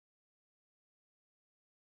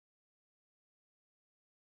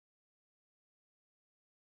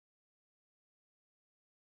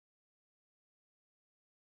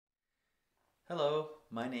Hello,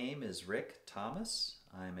 my name is Rick Thomas.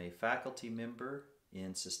 I'm a faculty member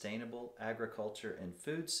in Sustainable Agriculture and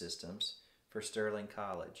Food Systems for Sterling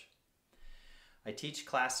College. I teach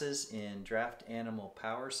classes in draft animal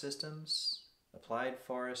power systems, applied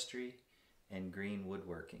forestry, and green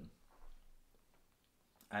woodworking.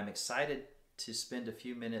 I'm excited to spend a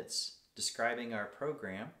few minutes describing our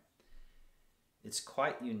program. It's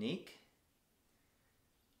quite unique.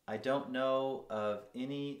 I don't know of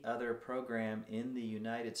any other program in the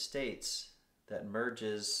United States that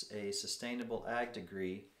merges a sustainable ag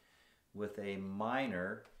degree with a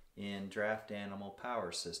minor in draft animal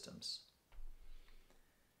power systems.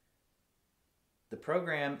 The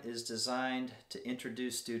program is designed to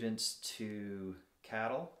introduce students to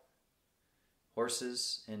cattle,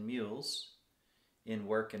 horses, and mules in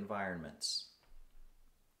work environments.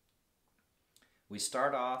 We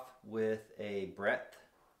start off with a breadth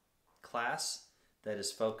class that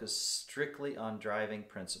is focused strictly on driving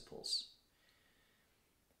principles.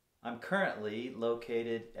 I'm currently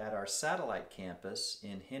located at our satellite campus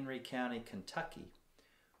in Henry County, Kentucky,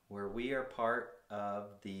 where we are part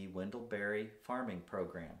of the Wendell-Berry farming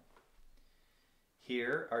program.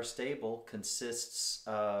 Here, our stable consists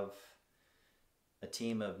of a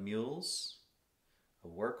team of mules, a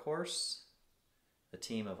workhorse, a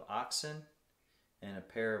team of oxen, and a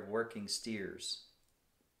pair of working steers.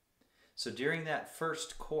 So during that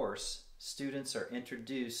first course, students are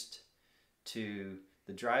introduced to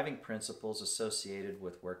the driving principles associated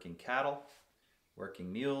with working cattle,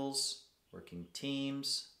 working mules, working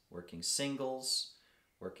teams, working singles,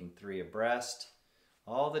 working three abreast,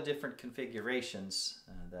 all the different configurations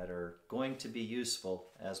that are going to be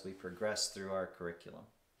useful as we progress through our curriculum.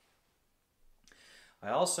 I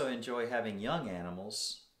also enjoy having young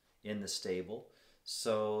animals in the stable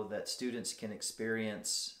so that students can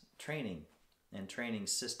experience training and training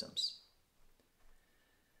systems.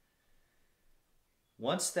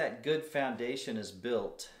 Once that good foundation is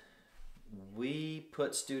built, we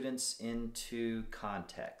put students into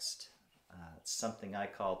context. It's something I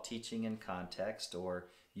call teaching in context, or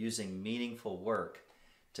using meaningful work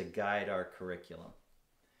to guide our curriculum.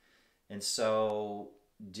 And so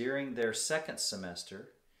during their second semester,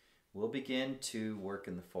 we'll begin to work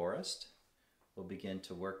in the forest. We'll begin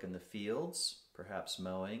to work in the fields, perhaps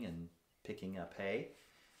mowing and picking up hay,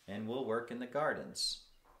 and we'll work in the gardens.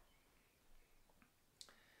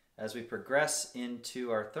 As we progress into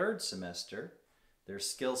our third semester, their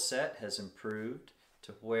skill set has improved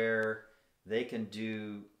to where they can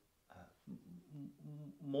do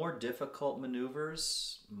more difficult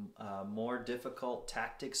maneuvers, more difficult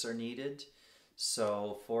tactics are needed.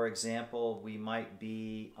 So, for example, we might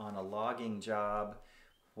be on a logging job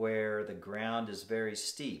where the ground is very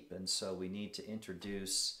steep, and so we need to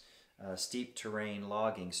introduce steep terrain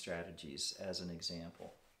logging strategies as an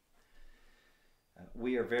example.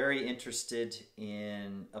 We are very interested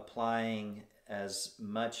in applying as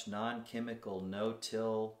much non-chemical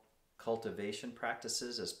no-till cultivation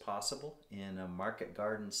practices as possible in a market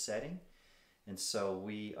garden setting, and so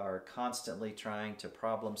we are constantly trying to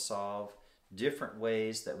problem solve different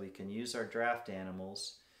ways that we can use our draft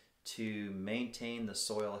animals to maintain the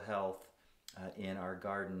soil health in our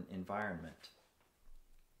garden environment.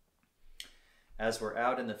 As we're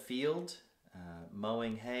out in the field,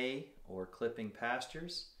 mowing hay or clipping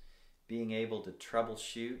pastures, being able to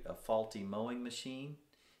troubleshoot a faulty mowing machine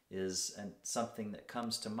is something that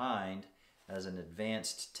comes to mind as an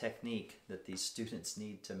advanced technique that these students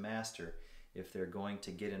need to master if they're going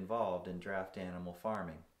to get involved in draft animal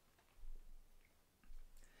farming.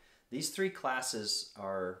 These three classes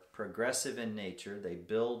are progressive in nature. They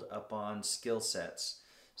build upon skill sets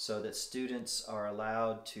so that students are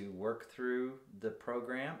allowed to work through the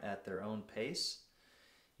program at their own pace.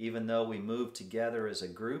 Even though we move together as a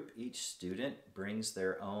group, each student brings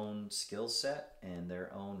their own skill set and their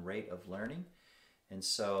own rate of learning. And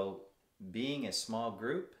so being a small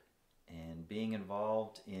group and being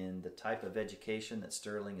involved in the type of education that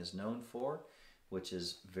Sterling is known for, which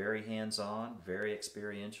is very hands-on, very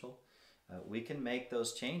experiential, we can make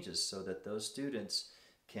those changes so that those students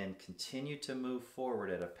can continue to move forward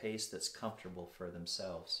at a pace that's comfortable for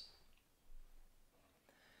themselves.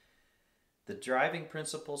 The driving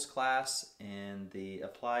principles class and the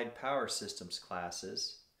applied power systems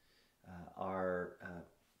classes are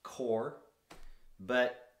core,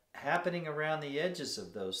 but happening around the edges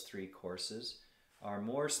of those three courses are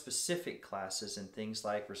more specific classes in things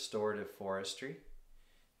like restorative forestry,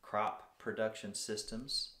 crop production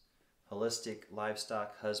systems, holistic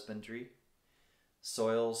livestock husbandry,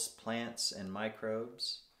 soils, plants, and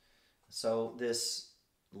microbes. So this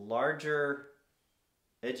larger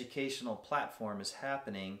educational platform is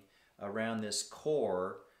happening around this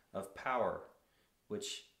core of power,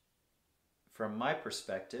 which from my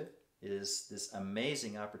perspective is this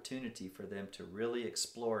amazing opportunity for them to really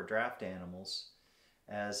explore draft animals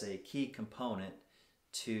as a key component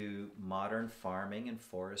to modern farming and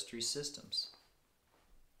forestry systems.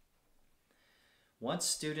 Once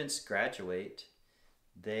students graduate,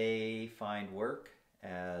 they find work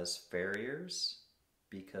as farriers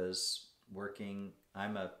because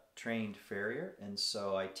I'm a trained farrier, and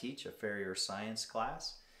so I teach a farrier science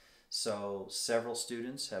class. So several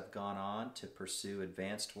students have gone on to pursue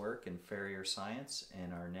advanced work in farrier science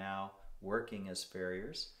and are now working as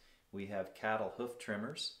farriers. We have cattle hoof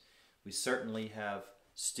trimmers. We certainly have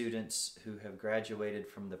students who have graduated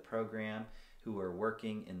from the program who are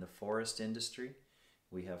working in the forest industry.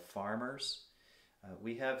 We have farmers.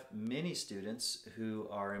 We have many students who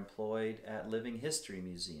are employed at living history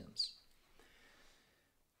museums.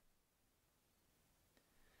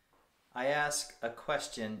 I ask a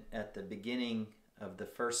question at the beginning of the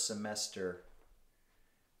first semester,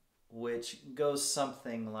 which goes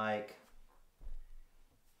something like,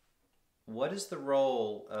 what is the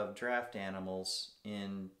role of draft animals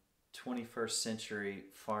in 21st century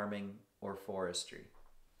farming or forestry?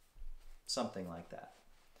 Something like that.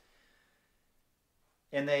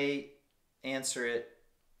 And they answer it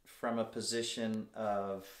from a position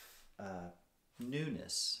of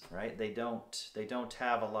newness, right? They don't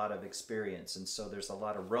have a lot of experience, and so there's a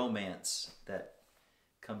lot of romance that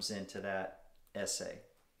comes into that essay.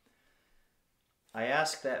 I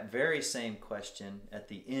ask that very same question at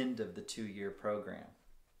the end of the 2-year program,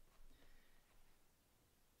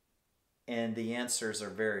 and the answers are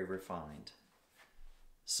very refined.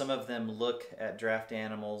 Some of them look at draft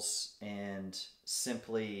animals and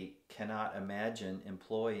simply cannot imagine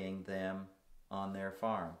employing them on their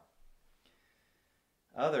farm.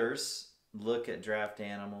 Others look at draft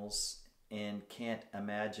animals and can't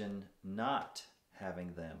imagine not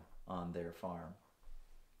having them on their farm.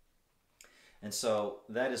 And so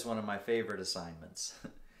that is one of my favorite assignments,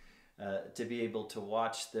 to be able to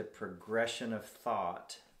watch the progression of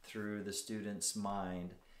thought through the student's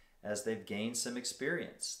mind as they've gained some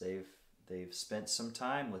experience. They've spent some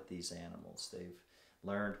time with these animals. They've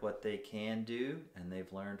learned what they can do, and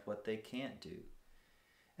they've learned what they can't do.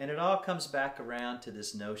 And it all comes back around to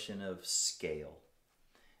this notion of scale.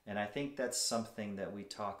 And I think that's something that we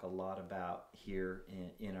talk a lot about here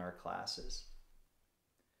in our classes.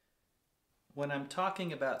 When I'm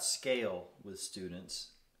talking about scale with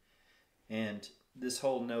students, and this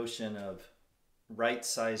whole notion of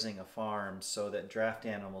right-sizing a farm so that draft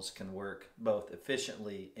animals can work both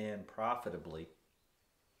efficiently and profitably,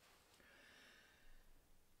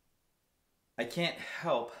 I can't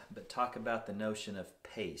help but talk about the notion of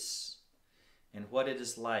pace and what it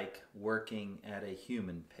is like working at a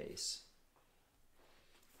human pace.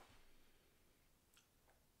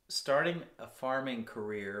 Starting a farming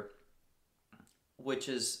career, which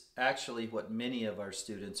is actually what many of our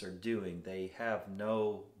students are doing. They have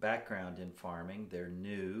no background in farming. They're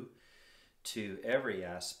new to every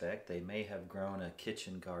aspect. They may have grown a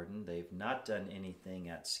kitchen garden. They've not done anything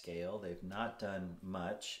at scale. They've not done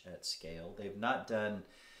much at scale. They've not done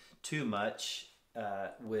too much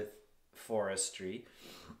with forestry.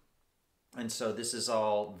 And so this is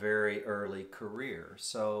all very early career.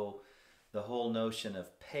 So the whole notion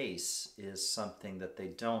of pace is something that they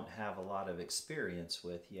don't have a lot of experience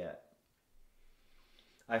with yet.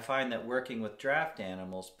 I find that working with draft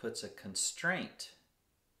animals puts a constraint,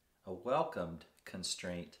 a welcomed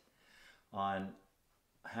constraint, on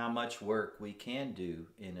how much work we can do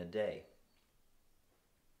in a day.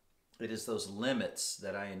 It is those limits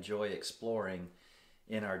that I enjoy exploring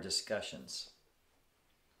in our discussions.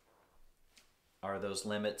 Are those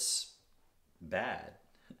limits bad?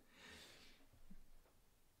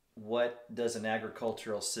 What does an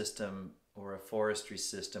agricultural system or a forestry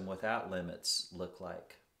system without limits look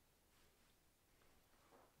like?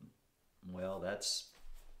 Well, that's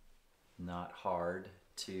not hard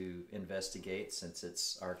to investigate since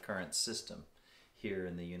it's our current system here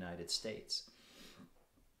in the United States.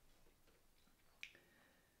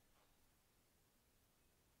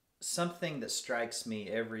 Something that strikes me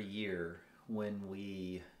every year when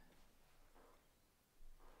we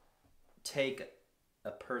take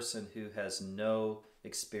a person who has no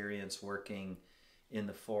experience working in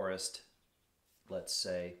the forest, let's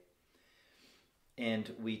say,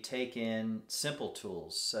 and we take in simple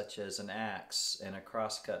tools such as an axe and a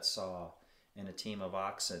crosscut saw and a team of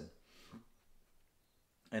oxen,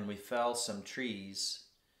 and we fell some trees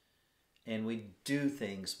and we do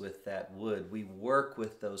things with that wood. We work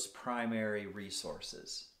with those primary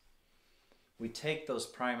resources. We take those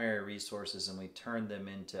primary resources and we turn them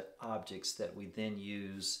into objects that we then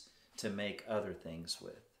use to make other things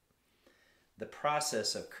with. The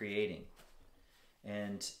process of creating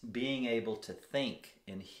and being able to think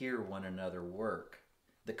and hear one another work,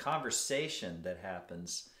 the conversation that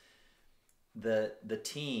happens, the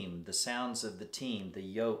team, the sounds of the team, the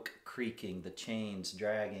yoke creaking, the chains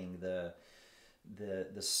dragging, the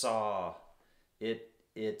saw,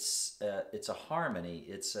 it's a harmony.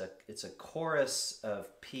 It's a chorus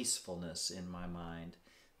of peacefulness in my mind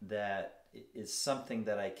that is something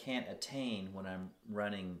that I can't attain when I'm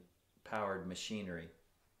running powered machinery.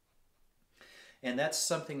 And that's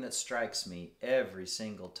something that strikes me every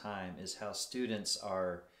single time, is how students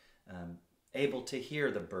are able to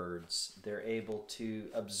hear the birds. They're able to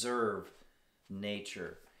observe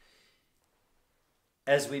nature.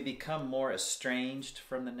 As we become more estranged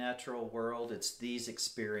from the natural world, it's these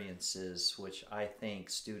experiences which I think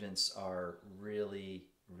students are really,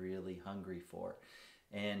 really hungry for.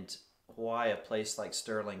 And why a place like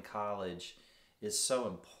Sterling College is so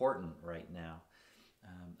important right now.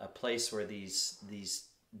 A place where these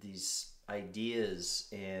ideas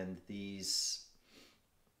and these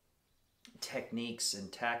techniques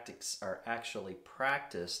and tactics are actually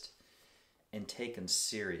practiced and taken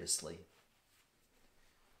seriously.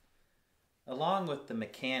 Along with the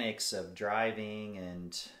mechanics of driving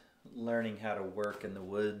and learning how to work in the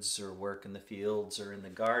woods or work in the fields or in the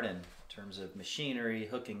garden, in terms of machinery,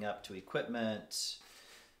 hooking up to equipment,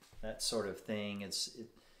 that sort of thing,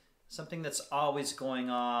 something that's always going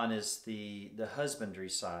on is the husbandry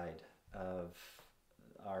side of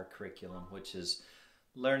our curriculum, which is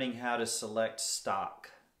learning how to select stock,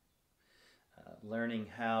 learning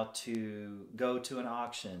how to go to an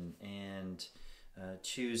auction and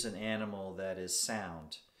choose an animal that is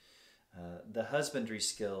sound. The husbandry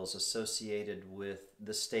skills associated with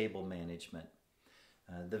the stable management,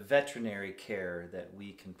 the veterinary care that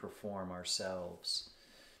we can perform ourselves.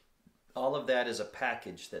 All of that is a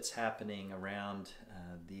package that's happening around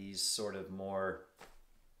these sort of more,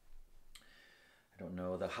 I don't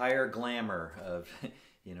know, the higher glamour of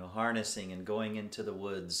harnessing and going into the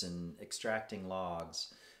woods and extracting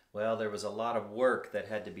logs. Well, there was a lot of work that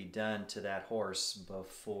had to be done to that horse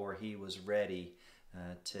before he was ready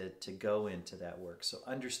to go into that work. So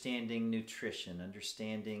understanding nutrition,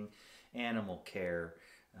 understanding animal care,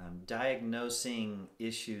 diagnosing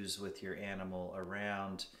issues with your animal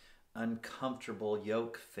around uncomfortable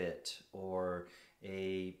yoke fit or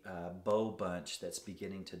a bow bunch that's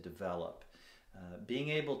beginning to develop. Being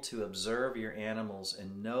able to observe your animals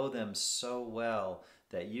and know them so well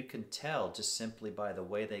that you can tell just simply by the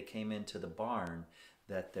way they came into the barn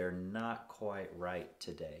that they're not quite right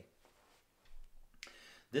today.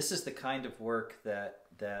 This is the kind of work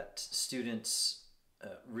that students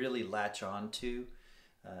really latch on to.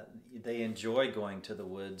 They enjoy going to the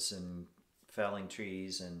woods and felling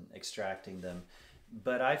trees and extracting them,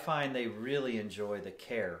 but I find they really enjoy the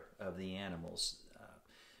care of the animals.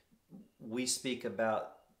 We speak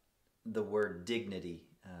about the word dignity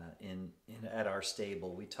at our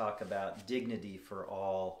stable. We talk about dignity for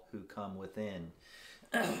all who come within.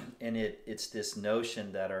 And it's this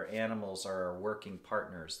notion that our animals are our working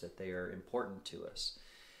partners, that they are important to us.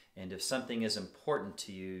 And if something is important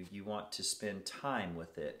to you, you want to spend time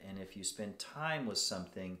with it. And if you spend time with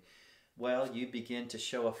something, well, you begin to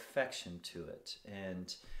show affection to it.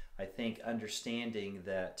 And I think understanding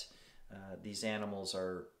that these animals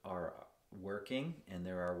are working and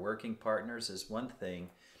there are working partners is one thing,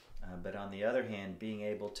 but on the other hand, being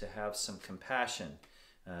able to have some compassion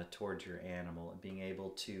towards your animal and being able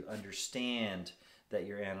to understand that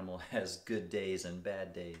your animal has good days and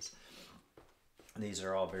bad days. These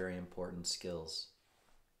are all very important skills.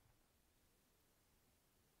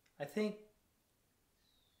 I think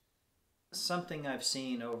something I've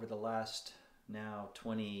seen over the last now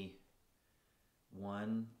 2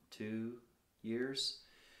 years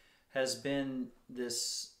has been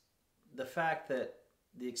the fact that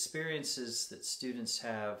the experiences that students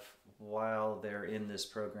have while they're in this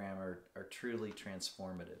program are truly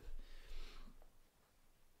transformative.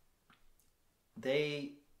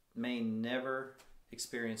 They may never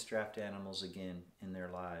experience draft animals again in their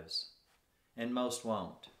lives, and most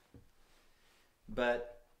won't.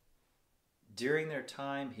 But during their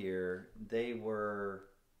time here, their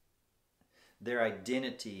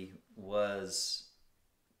identity was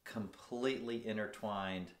completely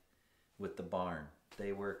intertwined with the barn.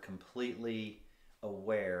 They were completely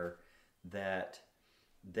aware that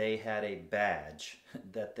they had a badge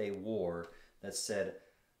that they wore that said,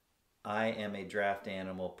 I am a draft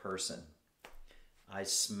animal person. I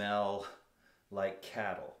smell like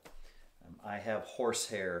cattle. I have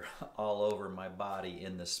horsehair all over my body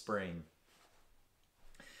in the spring.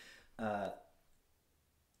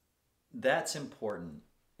 That's important.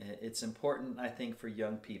 It's important, I think, for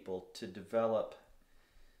young people to develop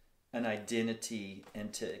an identity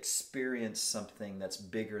and to experience something that's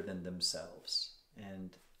bigger than themselves.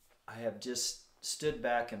 And I have just stood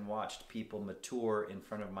back and watched people mature in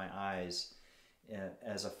front of my eyes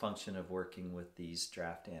as a function of working with these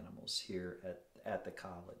draft animals here at the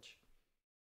college.